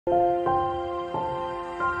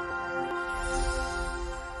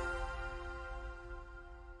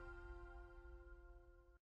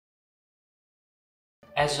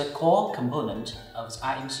As a core component of the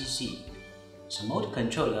iMCC, the motor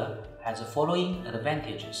controller has the following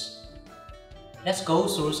advantages. Let's go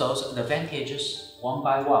through those advantages one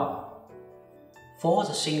by one. For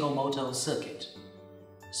the single motor circuit,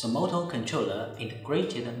 the motor controller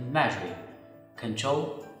integrated measuring,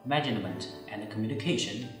 control, measurement, and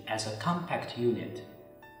communication as a compact unit.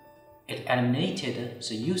 It eliminated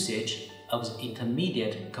the usage of the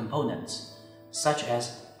intermediate components such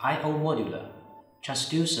as I/O module,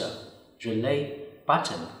 transducer, relay,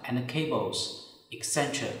 button, and cables,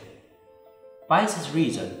 etc. By this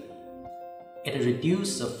reason, it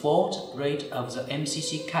reduced the fault rate of the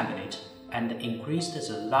MCC cabinet and increased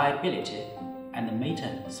the reliability and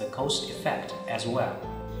maintained the cost effect as well.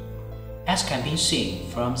 As can be seen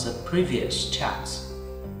from the previous charts,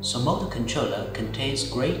 the motor controller contains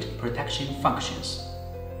great protection functions.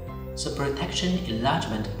 The protection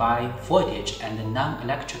enlargement by voltage and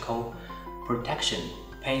non-electrical protection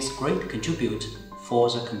plays great contribute for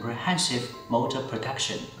the comprehensive motor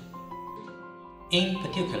protection. In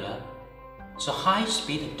particular, the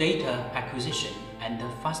high-speed data acquisition and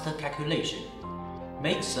faster calculation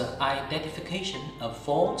makes the identification of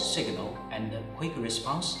fault signal and quick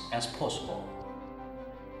response as possible,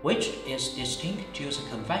 which is distinct to the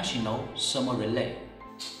conventional thermal relay.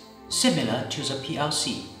 Similar to the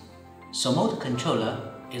PLC, the motor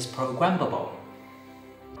controller is programmable.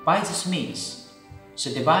 By this means, the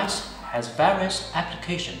device has various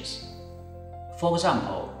applications. For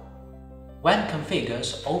example, when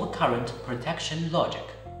configures overcurrent protection logic,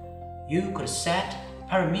 you could set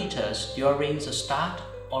parameters during the start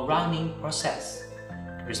or running process,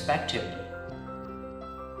 respectively.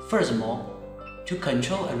 Furthermore, to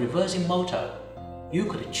control a reversing motor, you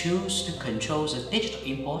could choose to control the digital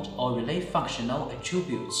input or relay functional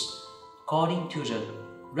attributes according to the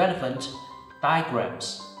relevant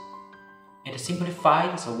diagrams. It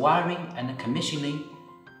simplified the wiring and commissioning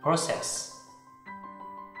process.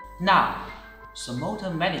 Now, the motor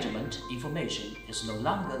management information is no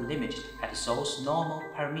longer limited at those normal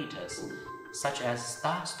parameters such as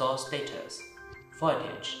start-stop status,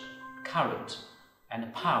 voltage, current,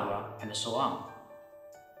 and power, and so on.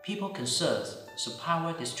 People can search the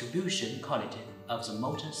power distribution quality of the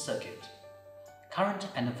motor circuit, current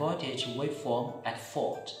and voltage waveform at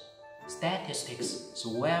fault, statistics, the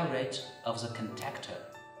wear rate of the contactor.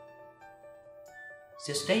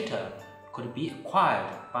 This data could be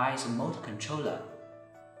acquired by the motor controller.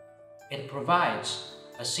 It provides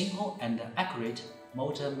a simple and accurate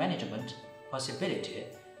motor management possibility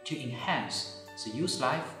to enhance the use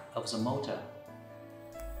life of the motor.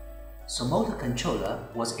 The motor controller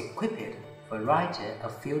was equipped with a variety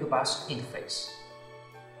of field bus interface.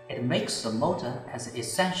 It makes the motor as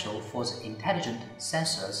essential for the intelligent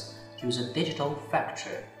sensors to the digital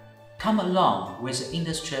factory, come along with the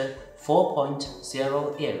Industry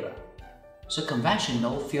 4.0 era. The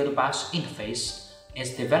conventional field bus interface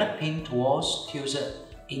is developing towards to the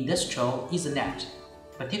industrial Ethernet,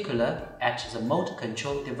 particularly at the motor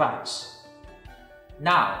control device.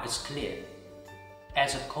 Now it's clear.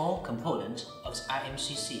 As a core component of the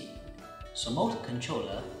iMCC, the motor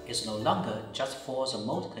controller is no longer just for the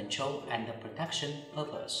motor control and protection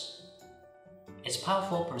purpose. Its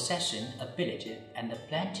powerful processing ability and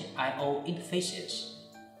plenty I/O interfaces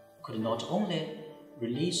could not only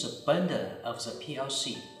release the burden of the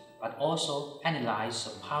PLC, but also analyze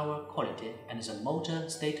the power quality and the motor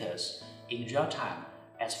status in real time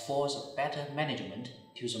as for the better management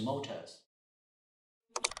to the motors.